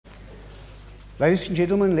Ladies and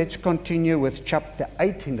gentlemen, let's continue with chapter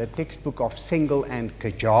 8 in the textbook of Cengel and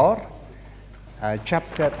Ghajar.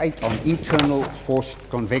 Chapter 8 on internal forced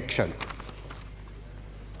convection.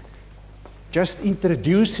 Just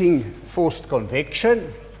introducing forced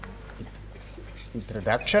convection.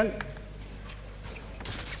 Introduction.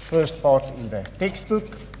 First part in the textbook.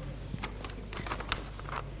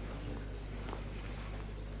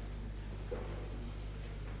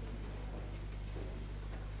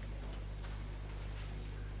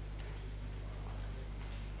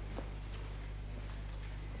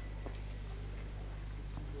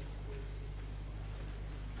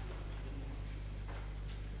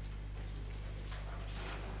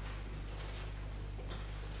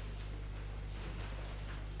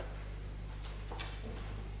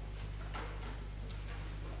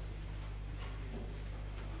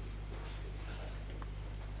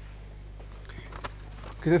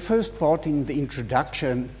 The first part in the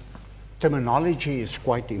introduction, terminology is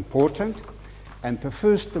quite important, and the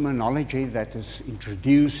first terminology that is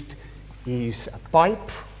introduced is a pipe,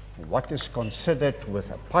 what is considered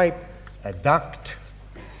with a pipe, a duct,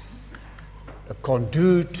 a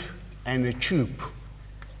conduit, and a tube.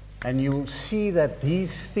 And you will see that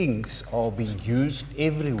these things are being used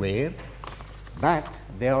everywhere, but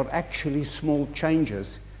there are actually small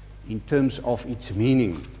changes in terms of its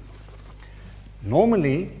meaning.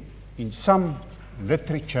 Normally, in some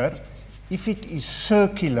literature, if it is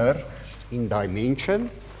circular in dimension,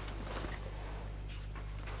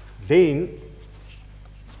 then,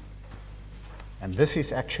 and this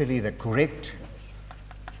is actually the correct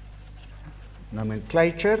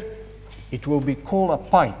nomenclature, it will be called a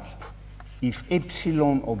pipe if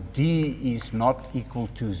epsilon of d is not equal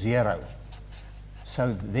to 0.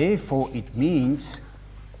 So therefore, it means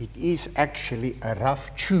it is actually a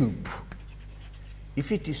rough tube.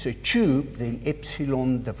 If it is a tube, then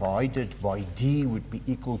epsilon divided by d would be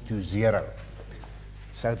equal to 0.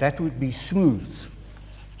 So that would be smooth.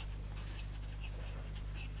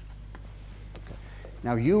 Okay.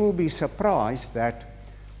 Now you will be surprised that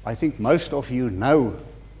I think most of you know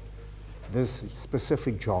this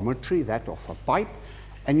specific geometry, that of a pipe,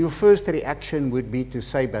 and your first reaction would be to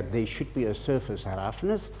say, but there should be a surface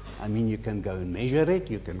roughness. I mean, you can go and measure it,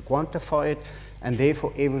 you can quantify it, and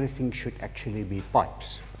therefore everything should actually be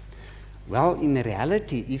pipes. Well, in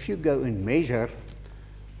reality, if you go and measure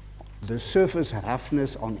the surface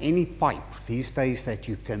roughness on any pipe these days that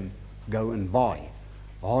you can go and buy,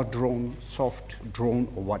 hard drawn, soft drawn,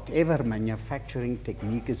 or whatever manufacturing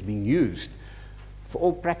technique is being used, for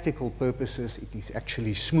all practical purposes, it is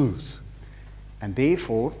actually smooth. And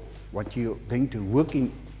therefore, what you're going to work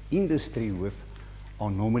in industry with are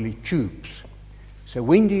normally tubes. So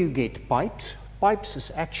when do you get pipes? Pipes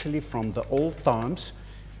is actually from the old times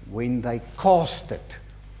when they casted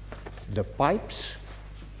the pipes.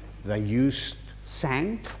 They used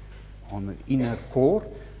sand on the inner core,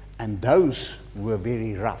 and those were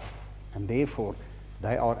very rough, and therefore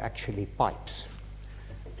they are actually pipes.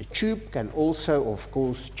 A tube can also, of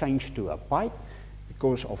course, change to a pipe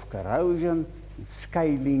because of corrosion,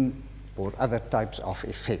 scaling, or other types of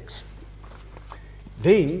effects.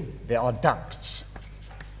 Then there are ducts.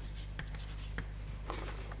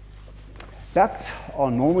 Ducts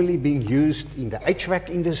are normally being used in the HVAC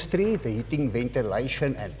industry, the heating,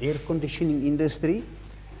 ventilation, and air conditioning industry.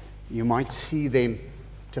 You might see them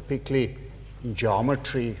typically in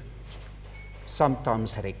geometry,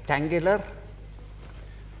 sometimes rectangular,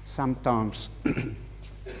 sometimes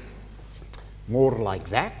more like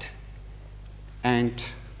that. And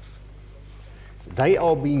they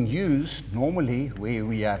are being used normally where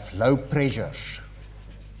we have low pressures.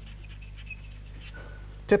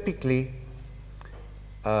 Typically,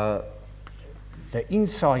 the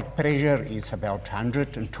inside pressure is about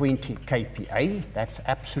 120 kPa, that's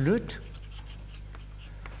absolute,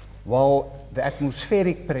 while the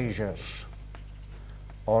atmospheric pressures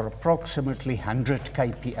are approximately 100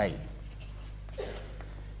 kPa.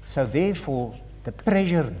 So therefore, the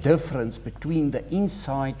pressure difference between the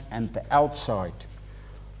inside and the outside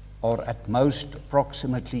are at most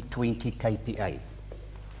approximately 20 kPa.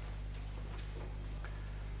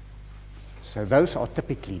 So those are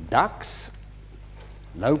typically ducts,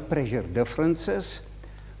 low pressure differences.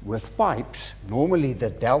 With pipes, normally the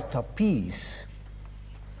delta P's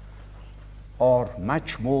are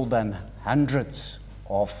much more than hundreds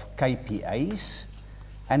of kPa's,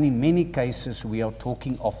 and in many cases we are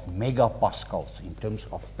talking of megapascals in terms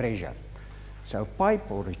of pressure. So a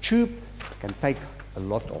pipe or a tube can take a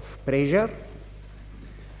lot of pressure.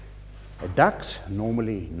 The ducts,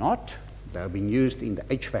 normally not. They've been used in the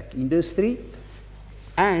HVAC industry,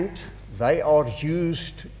 and they are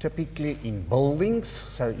used typically in buildings.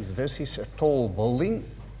 So if this is a tall building,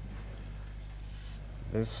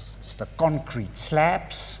 this is the concrete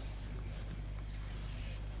slabs.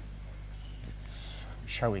 Let's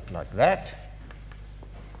show it like that.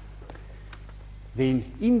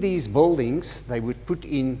 Then in these buildings, they would put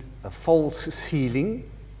in a false ceiling.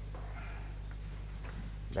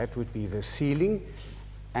 That would be the ceiling.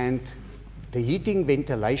 And the heating,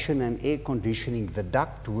 ventilation, and air conditioning, the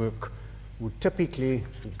duct work, would typically,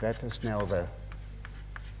 if that is now the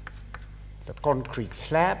concrete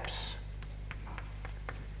slabs,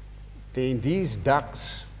 then these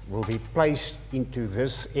ducts will be placed into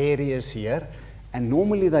these areas here, and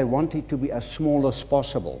normally they want it to be as small as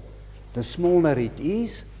possible. The smaller it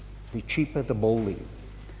is, the cheaper the building.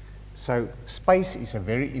 So space is a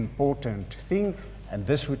very important thing, and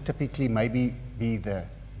this would typically maybe be the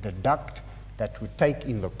duct that would take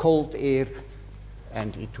in the cold air,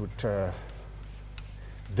 and it would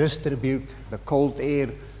distribute the cold air,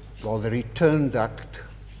 while the return duct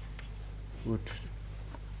would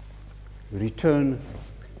return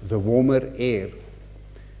the warmer air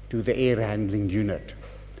to the air handling unit.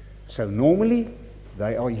 So normally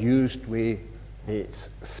they are used where there's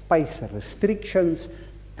space restrictions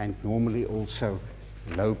and normally also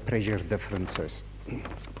low pressure differences.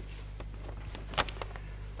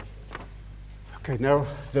 Okay, now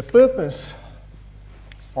the purpose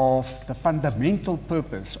of the fundamental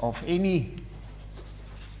purpose of any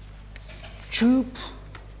tube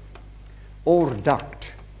or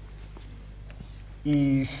duct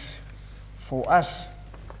is for us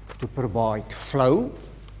to provide flow,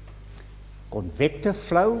 convective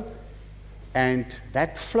flow, and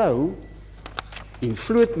that flow, in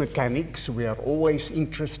fluid mechanics, we are always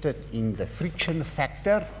interested in the friction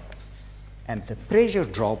factor and the pressure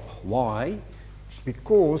drop. Why?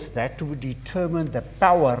 Because that would determine the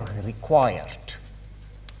power required.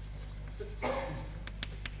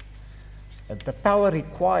 And the power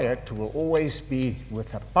required will always be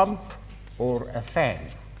with a pump or a fan.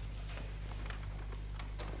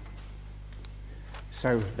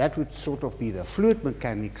 So that would sort of be the fluid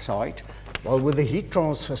mechanics side. While with the heat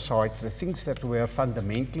transfer side, the things that we are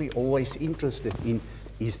fundamentally always interested in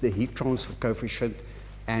is the heat transfer coefficient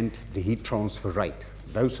and the heat transfer rate.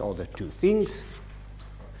 Those are the two things.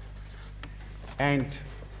 And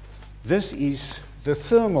this is the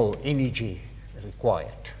thermal energy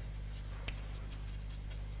required.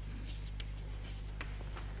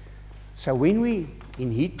 So when we,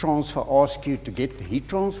 in heat transfer, ask you to get the heat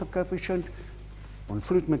transfer coefficient, on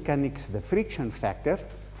fluid mechanics, the friction factor,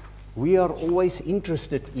 we are always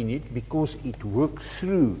interested in it because it works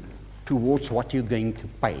through towards what you're going to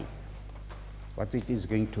pay, what it is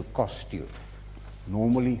going to cost you,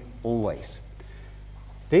 normally, always.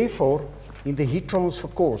 Therefore, in the heat transfer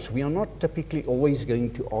course, we are not typically always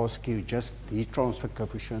going to ask you just the heat transfer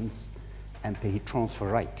coefficients and the heat transfer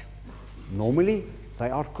rate. Normally, they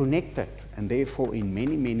are connected, and therefore, in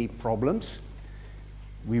many, many problems,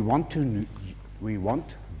 we want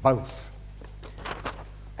both.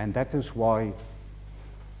 And that is why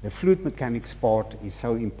the fluid mechanics part is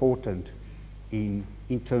so important in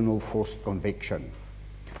internal forced convection.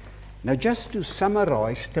 Now, just to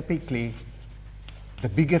summarize typically the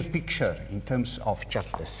bigger picture in terms of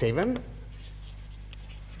Chapter 7,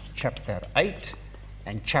 Chapter 8,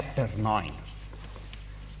 and Chapter 9.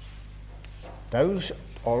 Those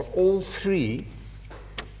are all three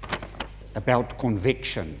about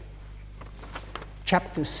convection.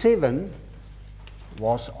 Chapter 7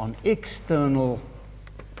 was on external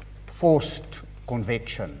forced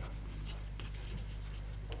convection.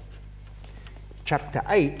 Chapter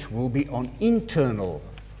 8 will be on internal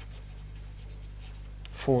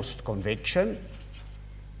forced convection,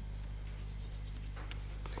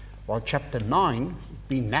 while Chapter 9 will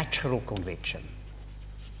be natural convection.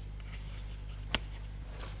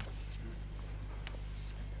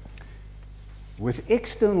 With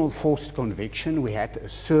external forced convection, we had a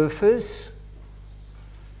surface.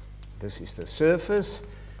 This is the surface.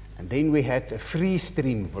 And then we had a free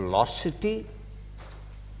stream velocity.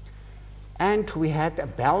 And we had a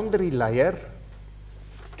boundary layer,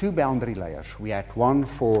 two boundary layers. We had one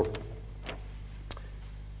for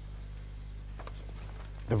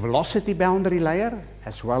the velocity boundary layer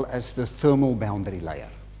as well as the thermal boundary layer.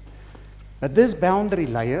 But this boundary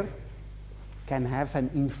layer can have an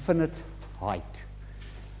infinite height.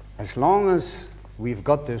 As long as we've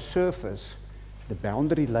got the surface, the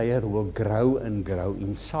boundary layer will grow and grow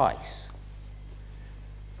in size.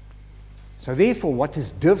 So therefore, what is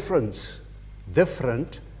different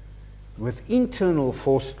with internal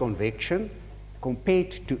forced convection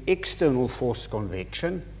compared to external forced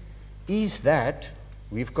convection is that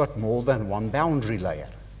we've got more than one boundary layer.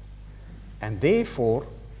 And therefore,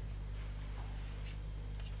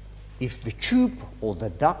 if the tube or the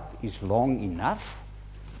duct is long enough,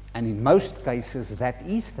 and in most cases that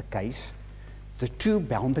is the case, the two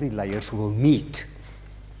boundary layers will meet.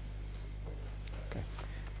 Okay.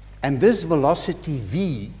 And this velocity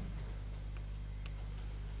v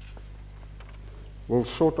will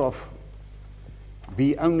sort of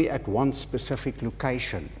be only at one specific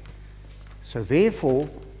location. So therefore,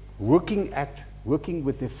 working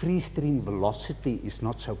with the free stream velocity is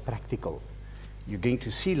not so practical. You're going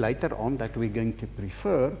to see later on that we're going to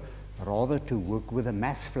prefer rather to work with a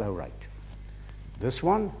mass flow rate. This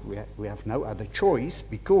one, we have no other choice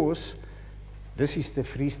because this is the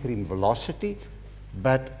free stream velocity,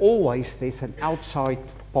 but always there's an outside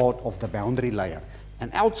part of the boundary layer.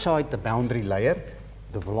 And outside the boundary layer,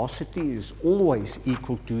 the velocity is always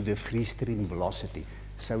equal to the free stream velocity.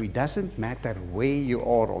 So it doesn't matter where you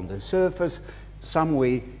are on the surface,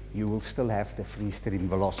 somewhere you will still have the free stream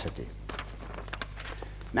velocity.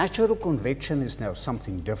 Natural convection is now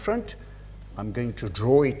something different. I'm going to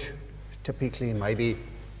draw it typically maybe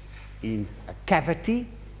in a cavity.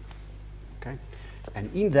 Okay?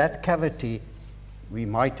 And in that cavity, we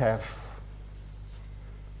might have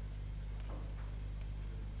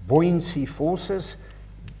buoyancy forces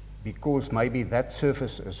because maybe that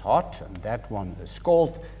surface is hot and that one is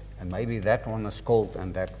cold, and maybe that one is cold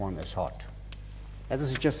and that one is hot. That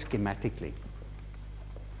is just schematically.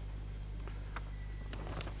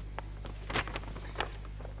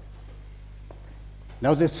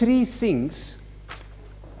 Now the three things,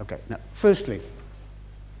 okay, now firstly,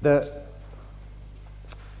 the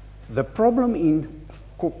problem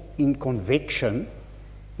in convection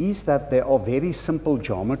is that there are very simple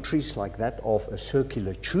geometries like that of a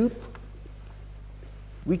circular tube,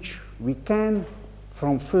 which we can,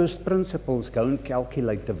 from first principles, go and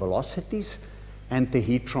calculate the velocities and the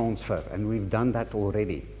heat transfer, and we've done that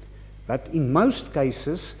already. But in most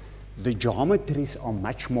cases, the geometries are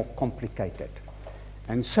much more complicated.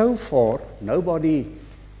 And so far, nobody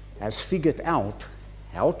has figured out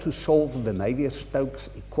how to solve the Navier-Stokes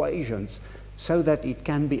equations so that it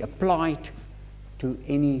can be applied to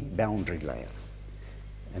any boundary layer.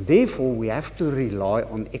 And therefore, we have to rely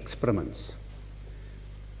on experiments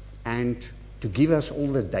and to give us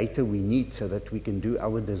all the data we need so that we can do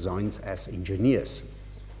our designs as engineers.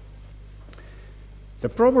 The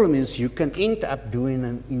problem is you can end up doing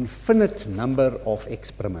an infinite number of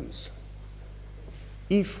experiments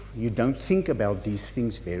if you don't think about these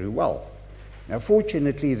things very well. Now,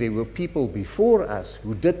 fortunately, there were people before us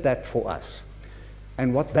who did that for us.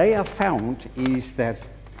 And what they have found is that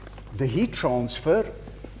the heat transfer,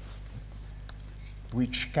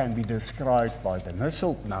 which can be described by the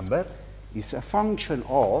Nusselt number, is a function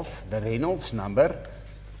of the Reynolds number,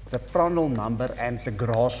 the Prandtl number, and the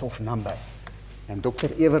Grashof number. And Dr.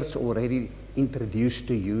 Everts already introduced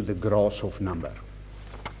to you the Grashof number.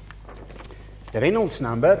 The Reynolds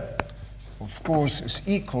number, of course, is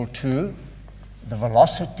equal to the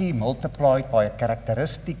velocity multiplied by a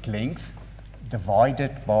characteristic length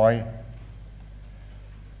divided by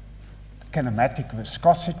kinematic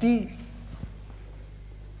viscosity.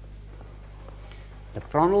 The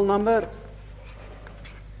Prandtl number,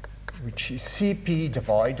 which is Cp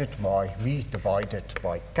divided by V divided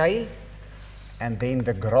by K, and then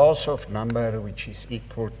the Grashof number, which is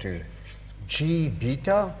equal to G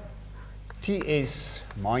beta, Ts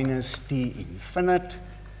minus T infinite,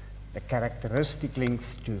 the characteristic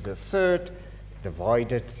length to the third,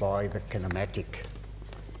 divided by the kinematic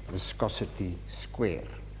viscosity square.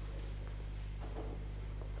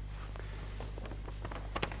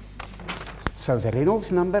 So the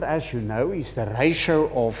Reynolds number, as you know, is the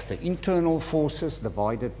ratio of the internal forces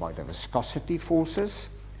divided by the viscosity forces.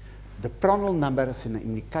 The Prandtl number is an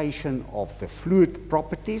indication of the fluid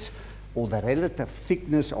properties or the relative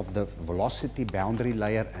thickness of the velocity boundary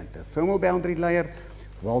layer and the thermal boundary layer,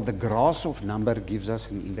 while the Grashof number gives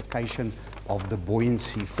us an indication of the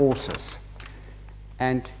buoyancy forces.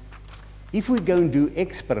 And if we go and do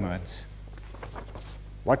experiments,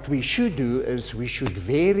 what we should do is we should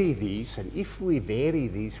vary these, and if we vary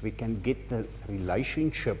these, we can get the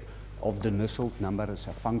relationship of the Nusselt number as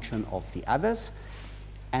a function of the others.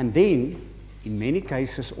 And then, in many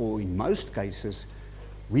cases, or in most cases,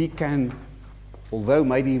 we can, although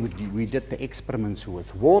maybe we did the experiments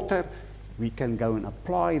with water, we can go and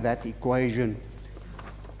apply that equation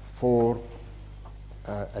for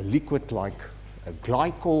a liquid like a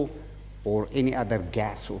glycol or any other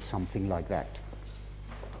gas or something like that.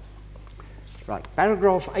 Right,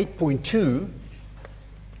 paragraph 8.2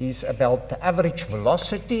 is about the average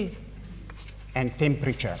velocity and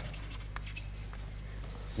temperature,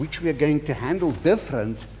 which we are going to handle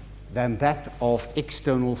different than that of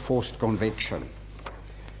external forced convection.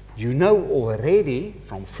 You know already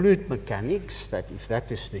from fluid mechanics that if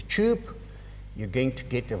that is the tube, you're going to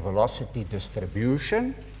get a velocity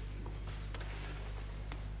distribution.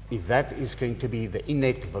 If that is going to be the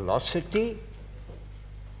inlet velocity,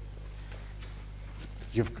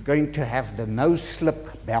 you're going to have the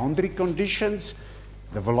no-slip boundary conditions.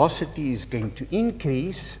 The velocity is going to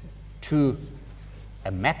increase to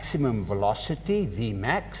a maximum velocity,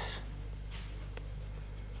 Vmax.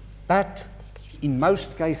 But in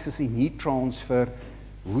most cases in heat transfer,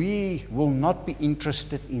 we will not be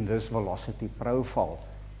interested in this velocity profile.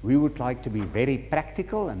 We would like to be very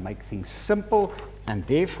practical and make things simple, and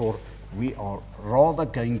therefore we are rather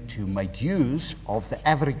going to make use of the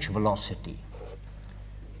average velocity,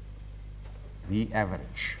 V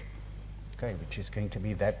average, okay, which is going to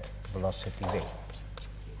be that velocity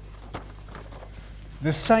there.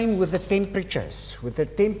 The same with the temperatures. With the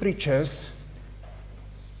temperatures,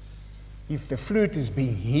 if the fluid is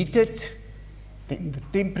being heated, then the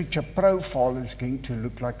temperature profile is going to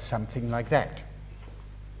look like something like that.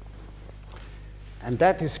 And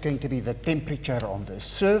that is going to be the temperature on the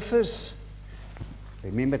surface.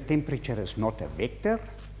 Remember, temperature is not a vector.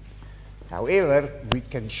 However, we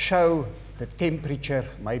can show the temperature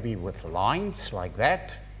maybe with lines like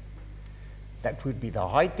that. That would be the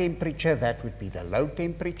high temperature, that would be the low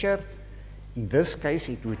temperature. In this case,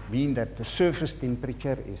 it would mean that the surface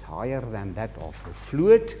temperature is higher than that of the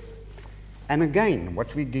fluid. And again,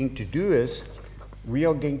 what we're going to do is we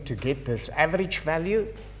are going to get this average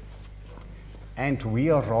value, and we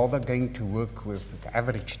are rather going to work with the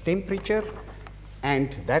average temperature,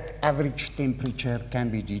 and that average temperature can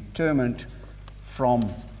be determined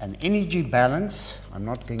from an energy balance. I'm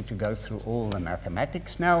not going to go through all the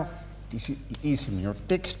mathematics now. It is in your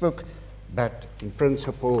textbook, but in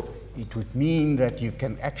principle, it would mean that you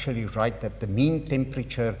can actually write that the mean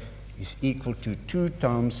temperature is equal to 2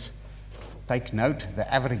 times, take note,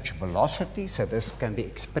 the average velocity. So this can be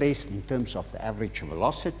expressed in terms of the average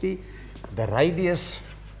velocity, the radius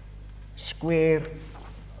square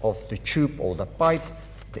of the tube or the pipe,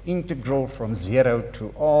 the integral from 0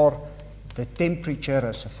 to r, the temperature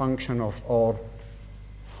as a function of r,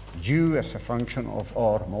 U as a function of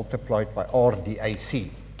r multiplied by r dAc,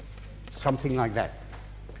 something like that.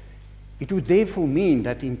 It would therefore mean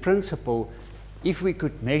that in principle, if we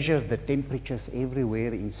could measure the temperatures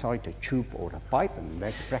everywhere inside a tube or a pipe, and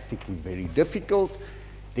that's practically very difficult,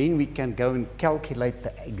 then we can go and calculate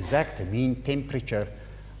the exact mean temperature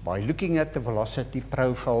by looking at the velocity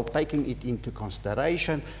profile, taking it into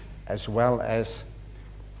consideration, as well as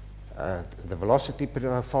the velocity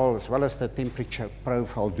profile, as well as the temperature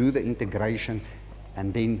profile, do the integration,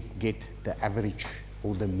 and then get the average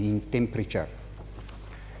or the mean temperature.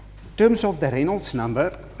 In terms of the Reynolds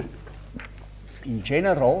number, in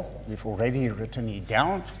general, we've already written it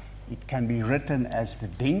down. It can be written as the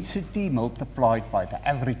density multiplied by the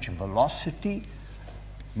average velocity,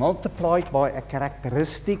 multiplied by a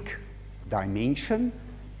characteristic dimension,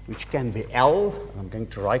 which can be L. I'm going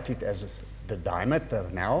to write it as the diameter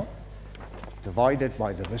now, divided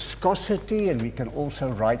by the viscosity, and we can also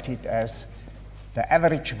write it as the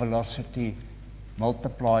average velocity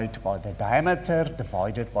multiplied by the diameter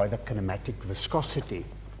divided by the kinematic viscosity.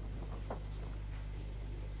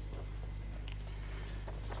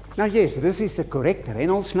 Now, yes, this is the correct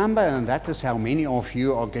Reynolds number, and that is how many of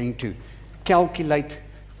you are going to calculate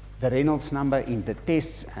the Reynolds number in the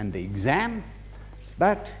tests and the exam.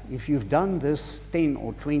 But if you've done this 10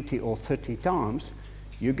 or 20 or 30 times,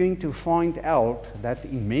 you're going to find out that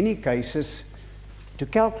in many cases, to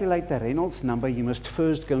calculate the Reynolds number, you must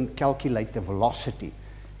first go and calculate the velocity.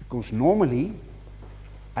 Because normally,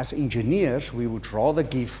 as engineers, we would rather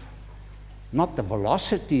give not the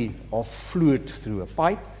velocity of fluid through a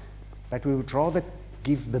pipe, but we would rather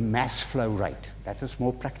give the mass flow rate. That is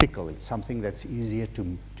more practical. It's something that's easier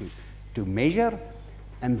to measure,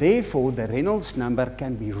 and therefore the Reynolds number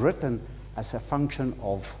can be written as a function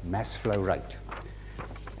of mass flow rate.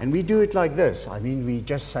 And we do it like this. I mean, we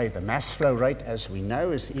just say the mass flow rate, as we know,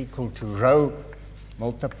 is equal to rho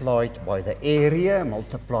multiplied by the area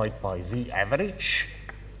multiplied by V average.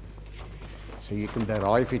 So you can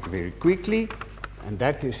derive it very quickly, and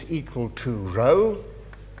that is equal to rho,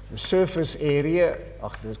 the surface area,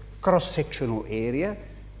 the cross-sectional area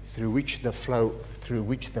through which the flow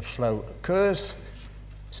occurs,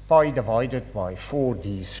 is pi divided by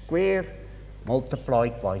 4d squared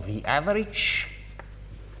multiplied by V average.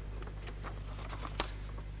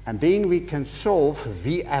 And then we can solve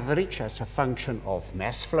V average as a function of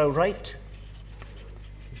mass flow rate.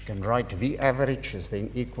 You can write V average is then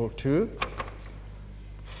equal to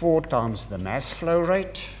 4 times the mass flow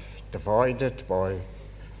rate divided by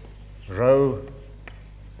rho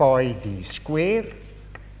pi d square.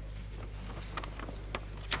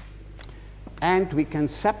 And we can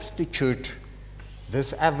substitute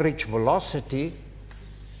this average velocity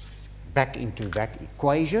back into that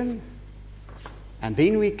equation. And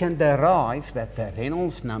then we can derive that the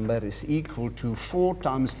Reynolds number is equal to 4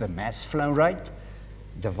 times the mass flow rate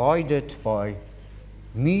divided by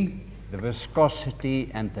mu, the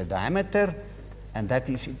viscosity, and the diameter. And that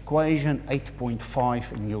is equation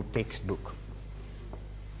 8.5 in your textbook.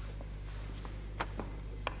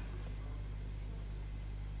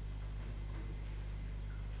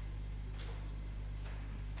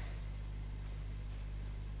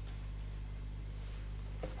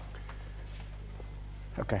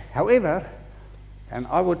 Okay, however, and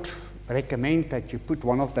I would recommend that you put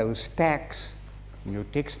one of those tags in your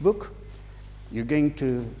textbook. You're going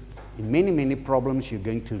to, in many problems, you're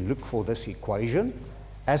going to look for this equation.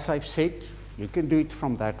 As I've said, you can do it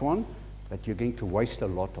from that one, but you're going to waste a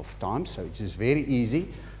lot of time. So it is very easy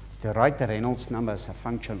to write the Reynolds number as a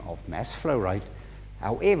function of mass flow rate.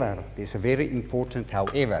 However, there's a very important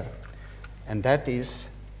however, and that is,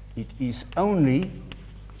 it is only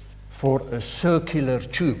for a circular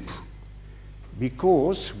tube,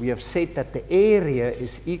 because we have said that the area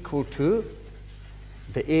is equal to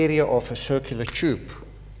the area of a circular tube.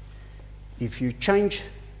 If you change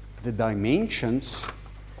the dimensions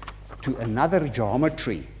to another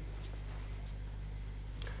geometry,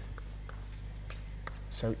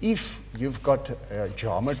 so if you've got a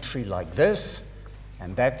geometry like this,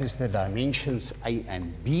 and that is the dimensions A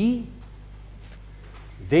and B,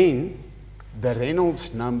 then the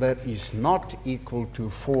Reynolds number is not equal to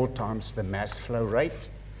 4 times the mass flow rate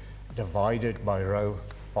divided by rho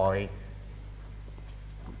pi.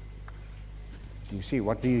 Do you see,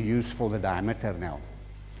 what do you use for the diameter now?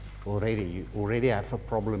 You already have a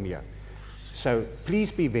problem here. So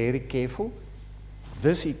please be very careful.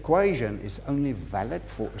 This equation is only valid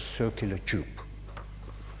for a circular tube.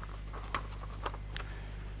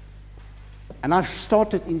 And I've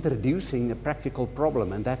started introducing a practical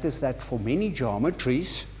problem, and that is that for many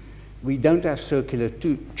geometries, we don't have circular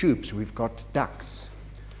tubes. We've got ducts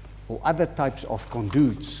or other types of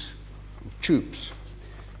conduits, tubes.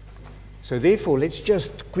 So therefore, let's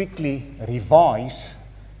just quickly revise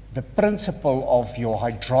the principle of your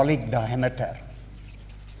hydraulic diameter.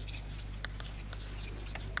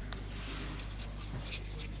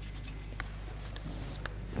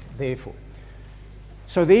 Therefore,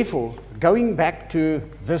 going back to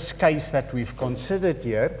this case that we've considered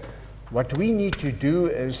here, what we need to do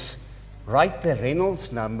is write the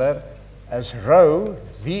Reynolds number as rho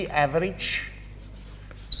V average,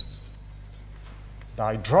 the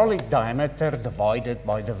hydraulic diameter divided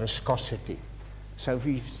by the viscosity. So if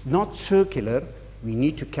it's not circular, we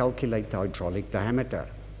need to calculate the hydraulic diameter.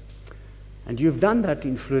 And you've done that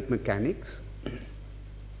in fluid mechanics.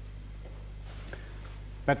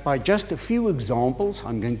 But by just a few examples,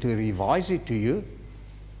 I'm going to revise it to you.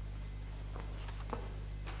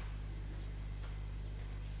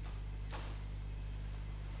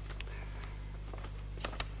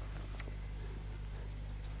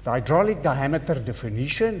 The hydraulic diameter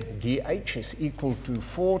definition, dH, is equal to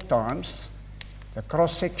 4 times the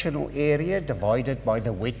cross-sectional area divided by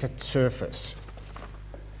the wetted surface.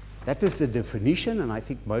 That is the definition, and I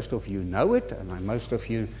think most of you know it, and most of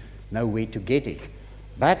you know where to get it.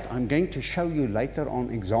 But I'm going to show you later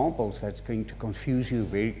on examples that's going to confuse you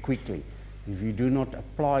very quickly if you do not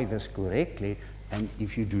apply this correctly and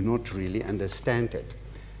if you do not really understand it.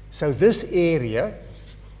 So this area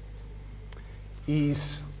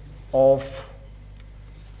is of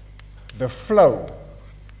the flow,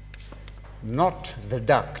 not the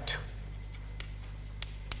duct.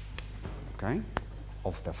 Okay?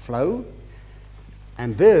 Of the flow.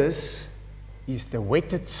 And this is the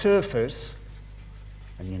wetted surface.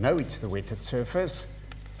 And you know it's the wetted surface,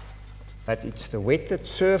 but it's the wetted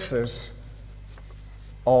surface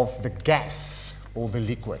of the gas or the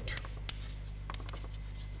liquid.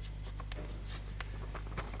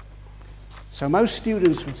 So most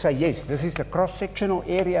students would say, yes, this is the cross-sectional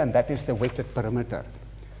area and that is the wetted perimeter.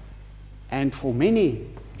 And for many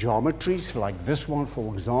geometries, like this one,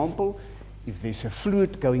 for example, if there's a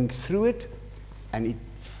fluid going through it and it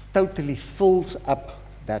totally fills up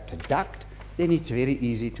that duct, then it's very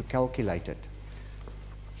easy to calculate it.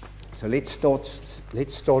 So let's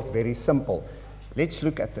start very simple. Let's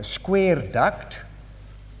look at the square duct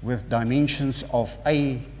with dimensions of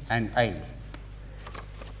A and A.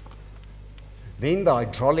 Then the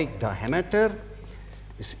hydraulic diameter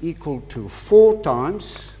is equal to 4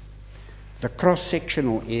 times the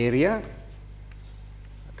cross-sectional area.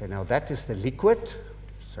 Okay, now that is the liquid,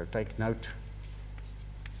 so take note,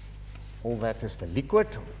 all that is the liquid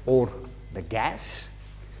or the gas,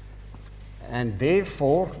 and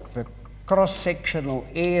therefore the cross-sectional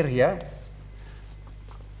area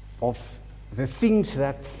of the things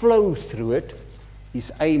that flow through it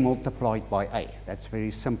is A multiplied by A. That's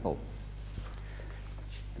very simple.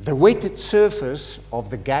 The wetted surface of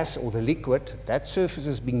the gas or the liquid, that surface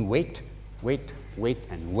has been wet, wet, wet,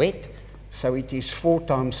 and wet, so it is 4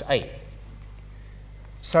 times A.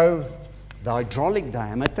 So the hydraulic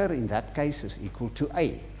diameter in that case is equal to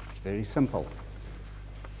A. It's very simple.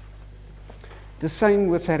 The same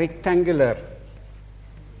with a rectangular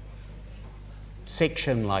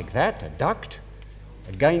section like that, a duct.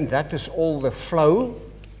 Again, that is all the flow.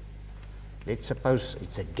 Let's suppose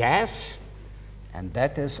it's a gas, and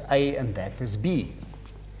that is A and that is B.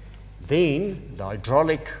 Then the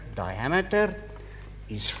hydraulic diameter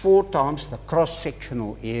is 4 times the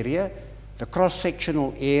cross-sectional area. The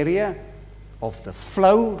cross-sectional area of the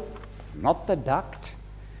flow, not the duct,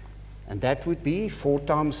 and that would be 4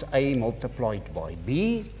 times A multiplied by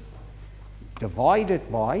B,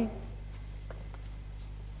 divided by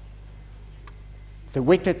the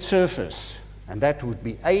wetted surface, and that would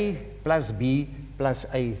be A plus B plus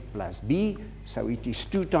A plus B, so it is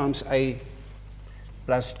 2 times A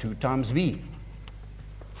plus 2 times B.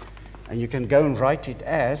 And you can go and write it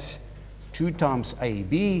as 2 times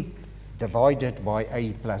AB divided by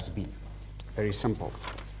A plus B. Very simple.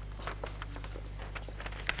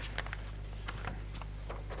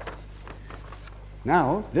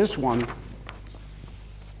 Now, this one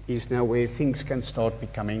is now where things can start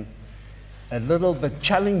becoming a little bit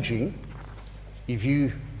challenging if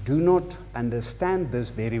you do not understand this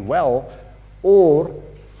very well, or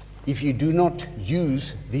if you do not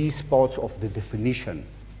use these parts of the definition.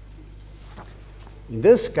 In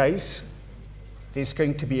this case, there's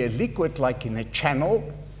going to be a liquid like in a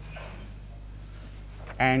channel,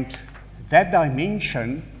 and that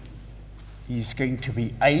dimension is going to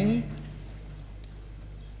be A,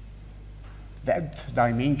 that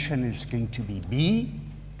dimension is going to be B,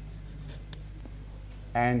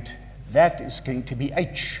 and that is going to be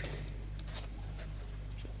H.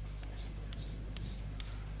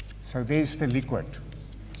 So there's the liquid.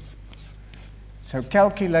 So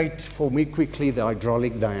calculate for me quickly the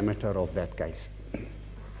hydraulic diameter of that case.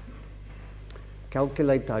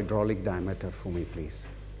 Calculate the hydraulic diameter for me, please.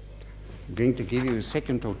 I'm going to give you a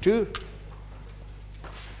second or two.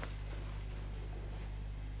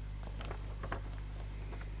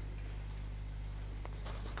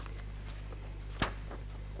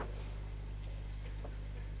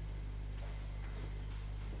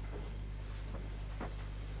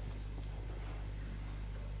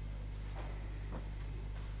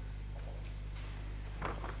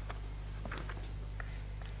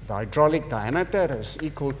 The hydraulic diameter is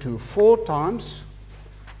equal to 4 times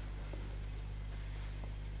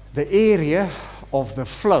the area of the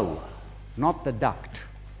flow, not the duct.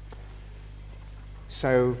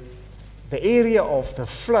 So the area of the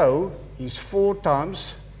flow is 4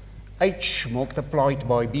 times H multiplied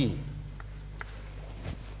by B.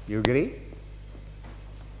 You agree?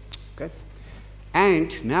 Okay.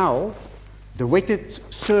 And now the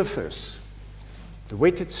wetted surface. The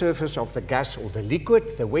wetted surface of the gas or the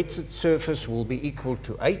liquid, the wetted surface will be equal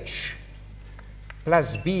to H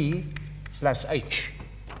plus B plus H.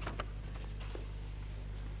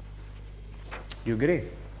 You agree?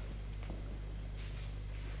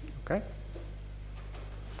 Okay.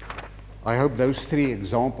 I hope those 3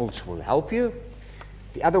 examples will help you.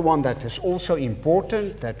 The other one that is also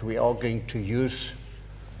important that we are going to use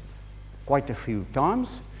quite a few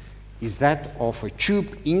times is that of a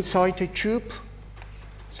tube inside a tube.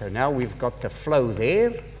 So now we've got the flow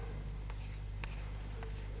there,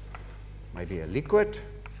 maybe a liquid,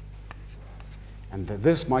 and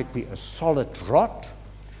this might be a solid rod,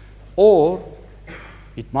 or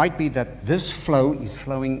it might be that this flow is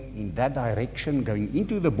flowing in that direction going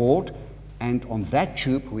into the board, and on that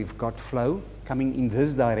tube we've got flow coming in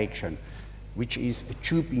this direction, which is a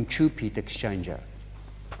tube-in-tube heat exchanger.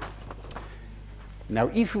 Now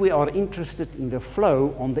if we are interested in the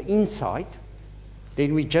flow on the inside,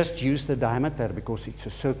 then we just use the diameter because it's a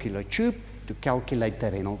circular tube to calculate the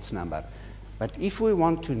Reynolds number. But if we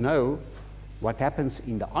want to know what happens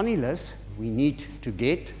in the annulus, we need to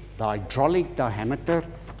get the hydraulic diameter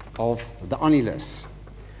of the annulus.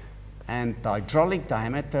 And the hydraulic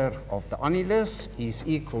diameter of the annulus is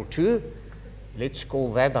equal to, let's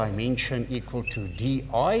call that dimension equal to di,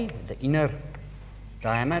 the inner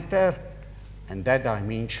diameter, and that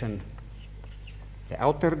dimension the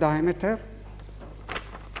outer diameter.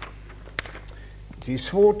 It is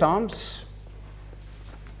 4 times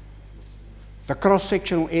the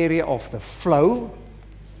cross-sectional area of the flow.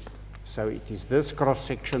 So it is this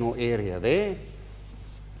cross-sectional area there.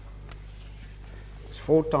 It's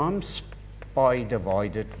 4 times pi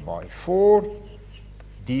divided by 4,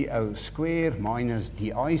 dO square minus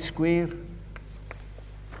di square,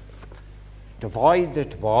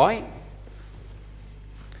 divided by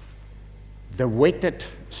the wetted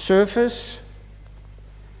surface.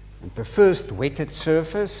 And the first wetted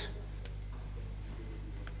surface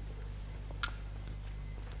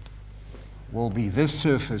will be this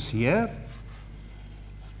surface here,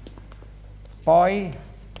 pi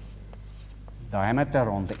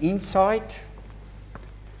diameter on the inside.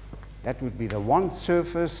 That would be the one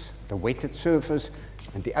surface, the wetted surface,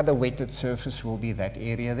 and the other wetted surface will be that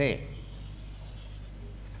area there,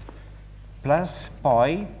 plus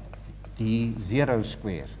pi d0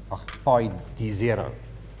 square, pi d0.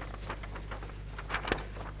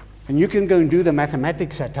 And you can go and do the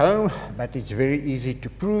mathematics at home, but it's very easy to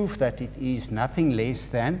prove that it is nothing less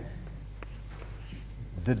than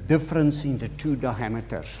the difference in the two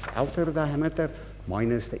diameters, the outer diameter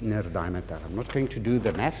minus the inner diameter. I'm not going to do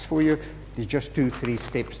the maths for you. It's just 2-3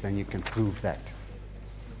 steps, then you can prove that.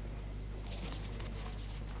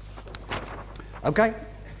 Okay?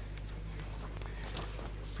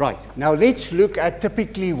 Right, now let's look at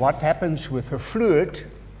typically what happens with a fluid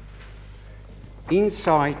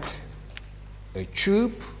inside a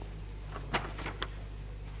tube,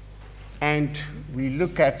 and we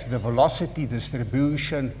look at the velocity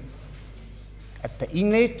distribution at the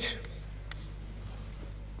inlet,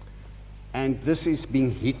 and this is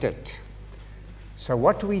being heated. So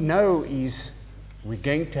what we know is we're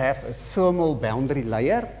going to have a thermal boundary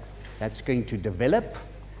layer that's going to develop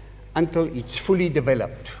until it's fully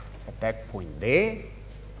developed. At that point there,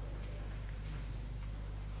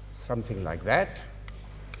 something like that.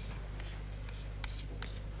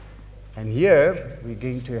 And here we're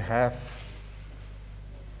going to have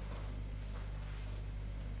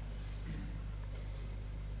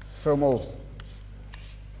thermal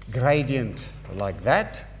gradient like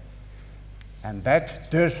that, and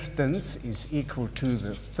that distance is equal to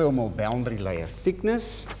the thermal boundary layer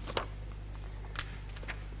thickness.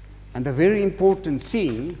 And the very important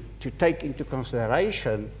thing to take into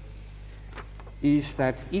consideration is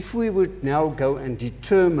that if we would now go and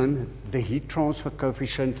determine the heat transfer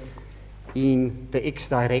coefficient in the x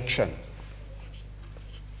direction,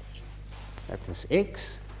 that is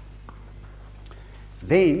x,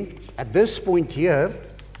 then at this point here,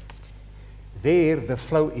 there the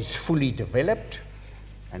flow is fully developed,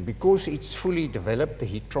 and because it's fully developed, the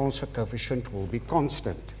heat transfer coefficient will be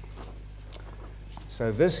constant.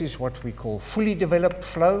 So this is what we call fully developed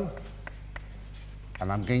flow,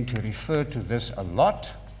 and I'm going to refer to this a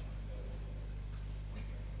lot.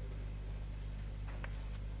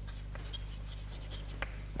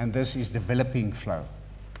 And this is developing flow.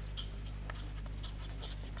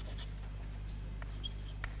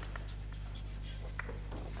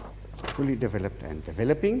 Fully developed and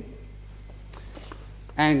developing.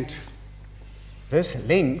 And this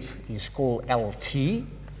length is called LT.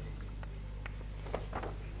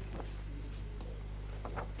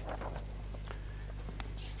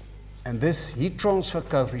 And this heat transfer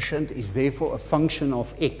coefficient is therefore a function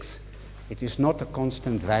of x. It is not a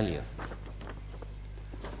constant value.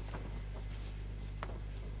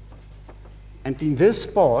 And in this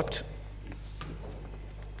part,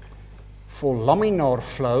 for laminar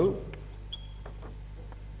flow,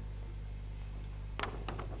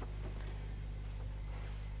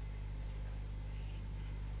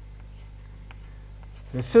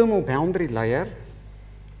 the thermal boundary layer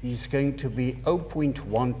is going to be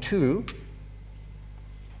 0.12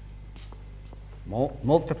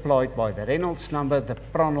 multiplied by the Reynolds number, the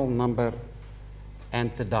Prandtl number,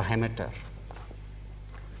 and the diameter.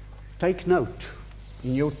 Take note,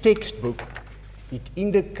 in your textbook, it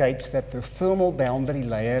indicates that the thermal boundary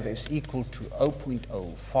layer is equal to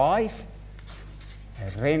 0.05,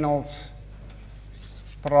 Reynolds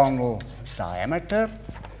Prandtl diameter.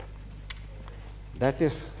 That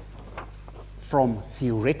is from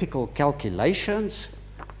theoretical calculations.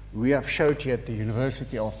 We have showed here at the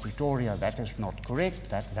University of Pretoria that is not correct.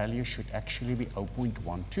 That value should actually be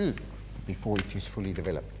 0.12 before it is fully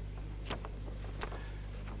developed.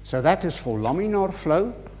 So that is for laminar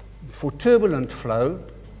flow. For turbulent flow,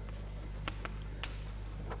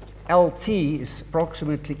 LT is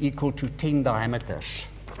approximately equal to 10 diameters.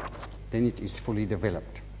 Then it is fully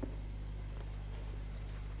developed.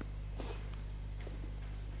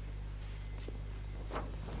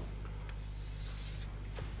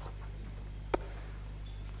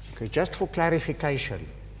 So just for clarification,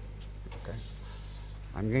 okay,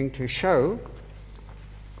 I'm going to show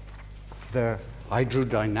the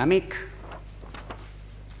hydrodynamic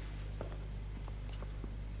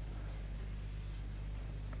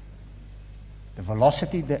the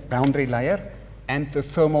velocity boundary layer and the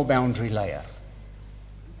thermal boundary layer.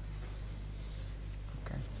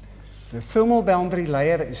 Okay. The thermal boundary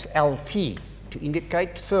layer is LT to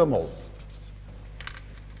indicate thermal.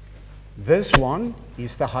 This one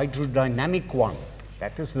is the hydrodynamic one.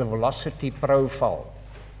 That is the velocity profile.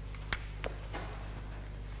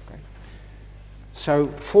 Okay. So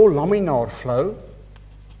for laminar flow,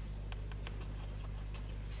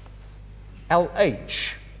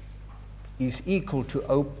 LH is equal to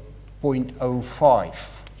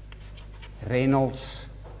 0.05 Reynolds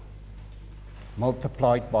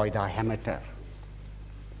multiplied by diameter.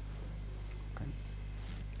 Okay.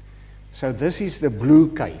 So this is the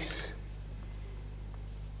blue case.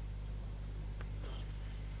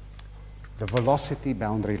 The velocity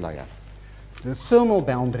boundary layer. The thermal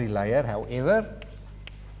boundary layer, however,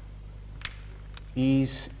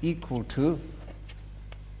 is equal to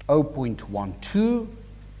 0.12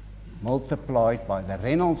 multiplied by the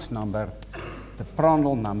Reynolds number, the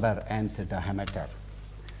Prandtl number, and the diameter.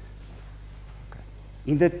 Okay.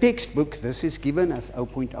 In the textbook, this is given as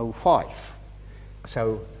 0.05.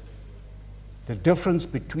 So the difference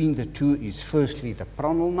between the two is firstly the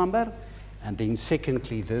Prandtl number, and then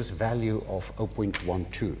secondly this value of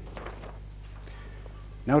 0.12.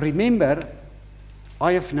 Now remember,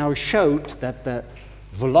 I have now showed that the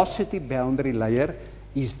velocity boundary layer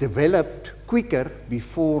is developed quicker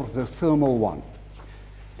before the thermal one.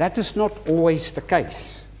 That is not always the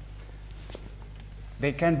case.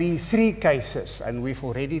 There can be three cases, and we've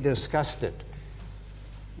already discussed it.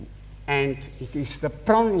 And it is the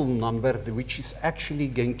Prandtl number which is actually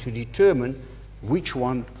going to determine which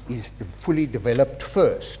one is fully developed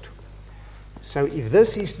first. So if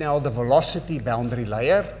this is now the velocity boundary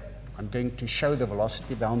layer, I'm going to show the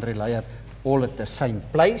velocity boundary layer all at the same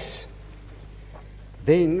place.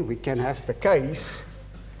 Then we can have the case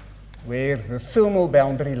where the thermal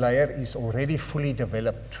boundary layer is already fully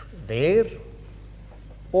developed there,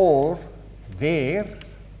 or there,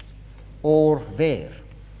 or there.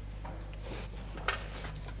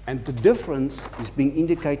 And the difference is being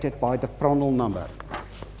indicated by the Prandtl number.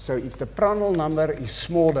 So if the Prandtl number is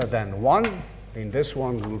smaller than 1, then this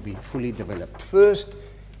one will be fully developed first.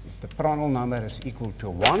 If the Prandtl number is equal to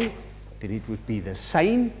 1, then it would be the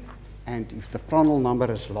same. And if the Prandtl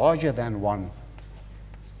number is larger than 1,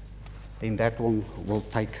 then that one will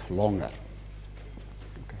take longer.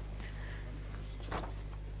 Okay.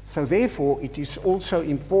 So therefore, it is also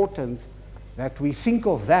important that we think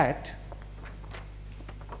of that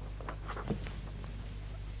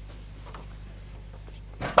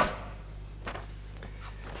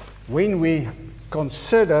when we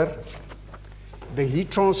consider the heat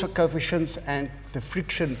transfer coefficients and the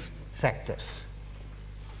friction factors.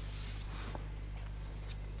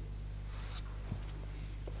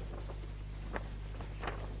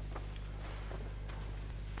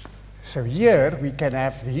 So here we can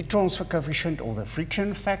have the heat transfer coefficient or the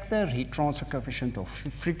friction factor, heat transfer coefficient or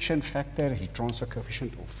friction factor, heat transfer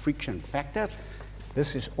coefficient or friction factor.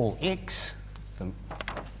 This is all x, the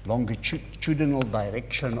longitudinal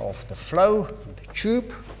direction of the flow, the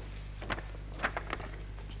tube.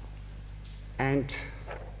 And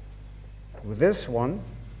with this one,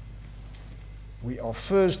 we are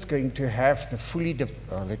first going to have the fully,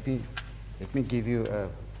 let me give you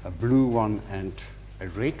a blue one and a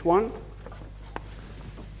red one.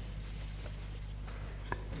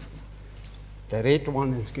 The red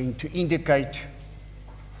one is going to indicate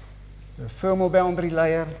the thermal boundary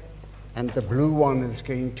layer, and the blue one is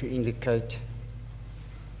going to indicate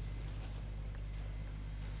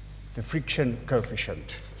the friction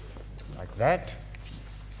coefficient, like that.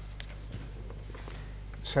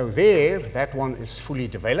 So there, that one is fully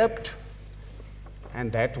developed,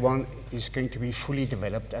 and that one is going to be fully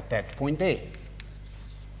developed at that point there.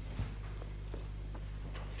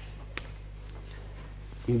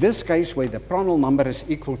 In this case, where the Prandtl number is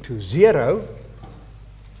equal to 0,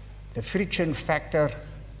 the friction factor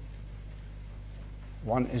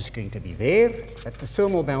one is going to be there. At the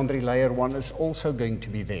thermal boundary layer, one is also going to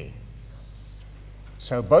be there.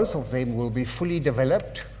 So both of them will be fully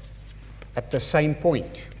developed at the same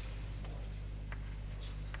point.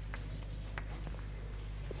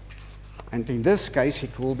 And in this case,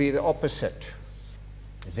 it will be the opposite.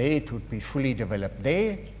 There it would be fully developed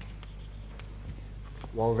there,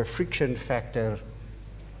 while the friction factor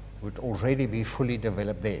would already be fully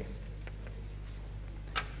developed there.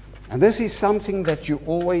 And this is something that you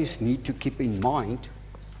always need to keep in mind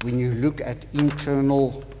when you look at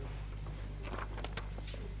internal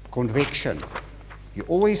convection. You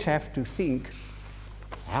always have to think,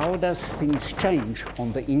 how does things change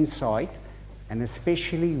on the inside, and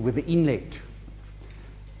especially with the inlet?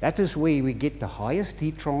 That is where we get the highest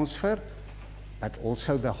heat transfer, but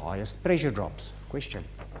also the highest pressure drops. Question?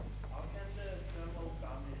 How can the thermal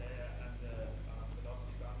boundary layer and the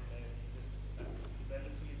velocity boundary layer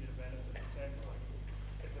relatively develop at the same point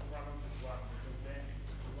if the problem is 1? Because then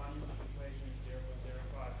the one equation is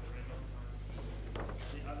 0.05, the Reynolds times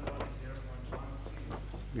E, the other one is 0.13.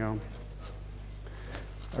 Yeah.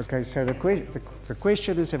 Okay, so the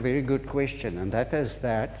question is a very good question, and that is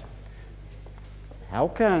that how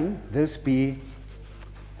can this be,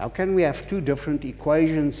 how can we have two different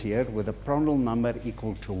equations here with a Prandtl number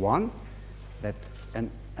equal to 1, that,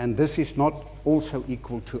 and this is not also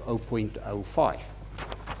equal to 0.05?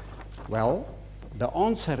 Well, the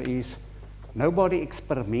answer is nobody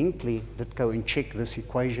experimentally did go and check this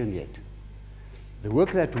equation yet. The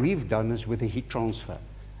work that we've done is with the heat transfer.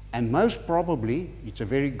 And most probably, it's a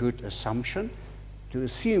very good assumption to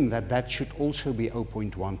assume that that should also be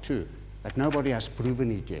 0.12. But nobody has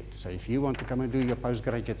proven it yet. So if you want to come and do your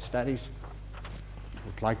postgraduate studies, I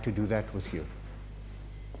would like to do that with you.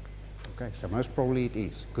 Okay, so most probably it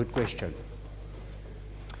is. Good question.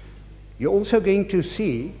 You're also going to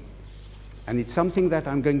see, and it's something that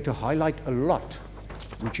I'm going to highlight a lot,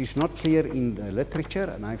 which is not clear in the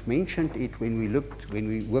literature, and I've mentioned it when we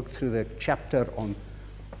worked through the chapter on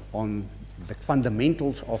the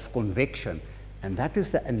fundamentals of convection, and that is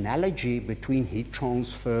the analogy between heat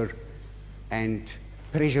transfer and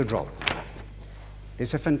pressure drop.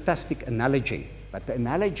 There's a fantastic analogy, but the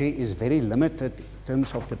analogy is very limited in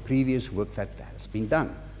terms of the previous work that has been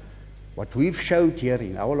done. What we've showed here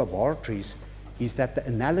in our laboratories is that the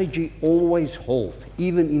analogy always holds,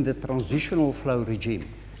 even in the transitional flow regime.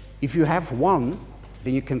 If you have one,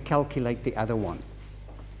 then you can calculate the other one.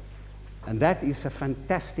 And that is a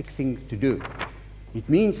fantastic thing to do. It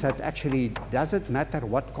means that actually it doesn't matter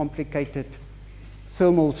what complicated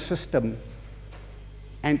thermal system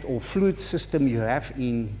and or fluid system you have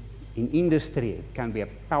in industry. It can be a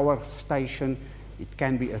power station, it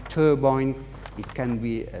can be a turbine, it can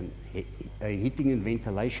be a heating and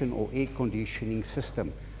ventilation or air conditioning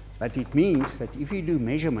system. But it means that if you do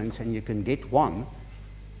measurements and you can get one,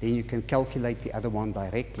 then you can calculate the other one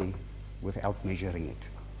directly without measuring it.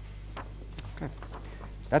 Okay.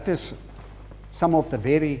 That is some of the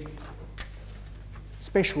very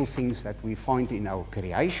special things that we find in our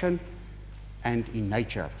creation and in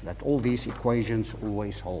nature, that all these equations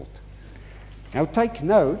always hold. Now take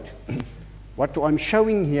note, what I'm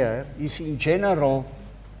showing here is in general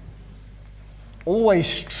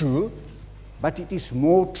always true, but it is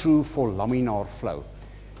more true for laminar flow.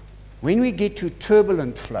 When we get to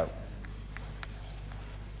turbulent flow,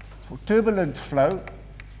 for turbulent flow,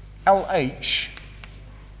 LH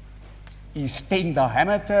is 10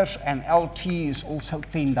 diameters and LT is also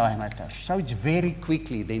 10 diameters. So it's very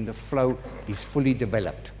quickly then the flow is fully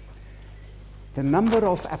developed. The number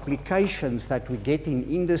of applications that we get in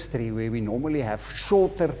industry where we normally have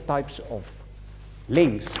shorter types of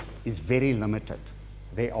lengths is very limited.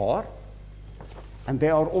 There are, and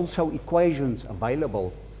there are also equations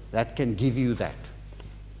available that can give you that.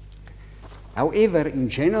 However, in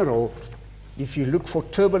general, if you look for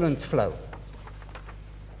turbulent flow,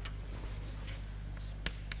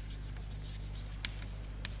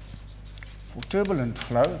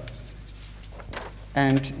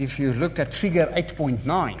 and if you look at figure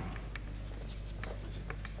 8.9,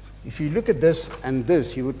 if you look at this and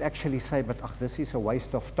this, you would actually say, but this is a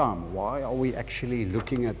waste of time. Why are we actually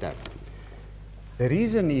looking at that? The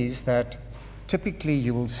reason is that typically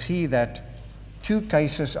you will see that two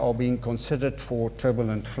cases are being considered for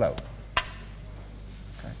turbulent flow.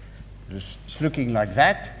 Okay. It's looking like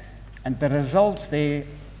that, and the results there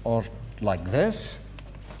are like this.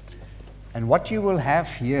 And what you will have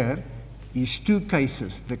here is two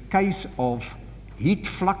cases. The case of heat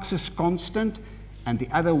flux is constant, and the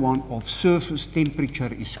other one of surface temperature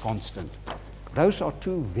is constant. Those are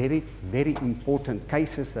two very, very important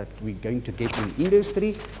cases that we're going to get in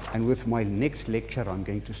industry, and with my next lecture I'm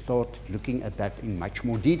going to start looking at that in much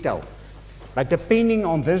more detail. But depending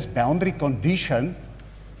on this boundary condition,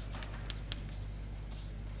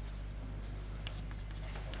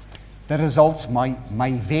 the results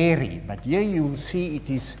may vary, but here you will see it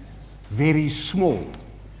is very small.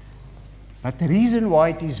 But the reason why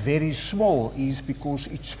it is very small is because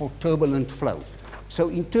it's for turbulent flow. So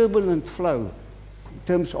in turbulent flow, in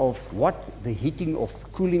terms of what the heating or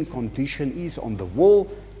cooling condition is on the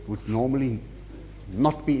wall, would normally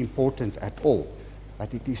not be important at all,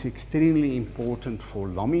 but it is extremely important for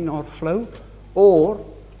laminar flow or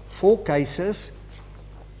for cases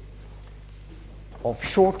of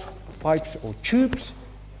short pipes or tubes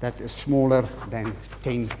that is smaller than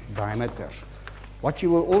 10 diameter. What you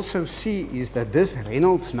will also see is that this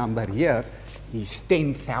Reynolds number here is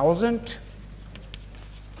 10,000,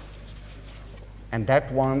 and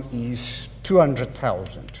that one is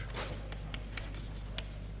 200,000.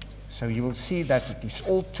 So you will see that it is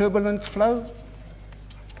all turbulent flow.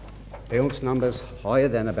 Reynolds numbers higher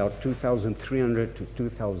than about 2,300 to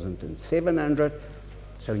 2,700.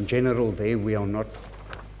 So in general, there we are not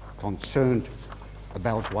concerned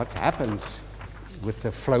about what happens with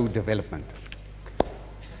the flow development.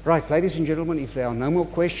 Right, ladies and gentlemen, if there are no more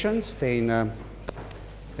questions, then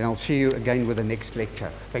I'll see you again with the next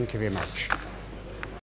lecture. Thank you very much.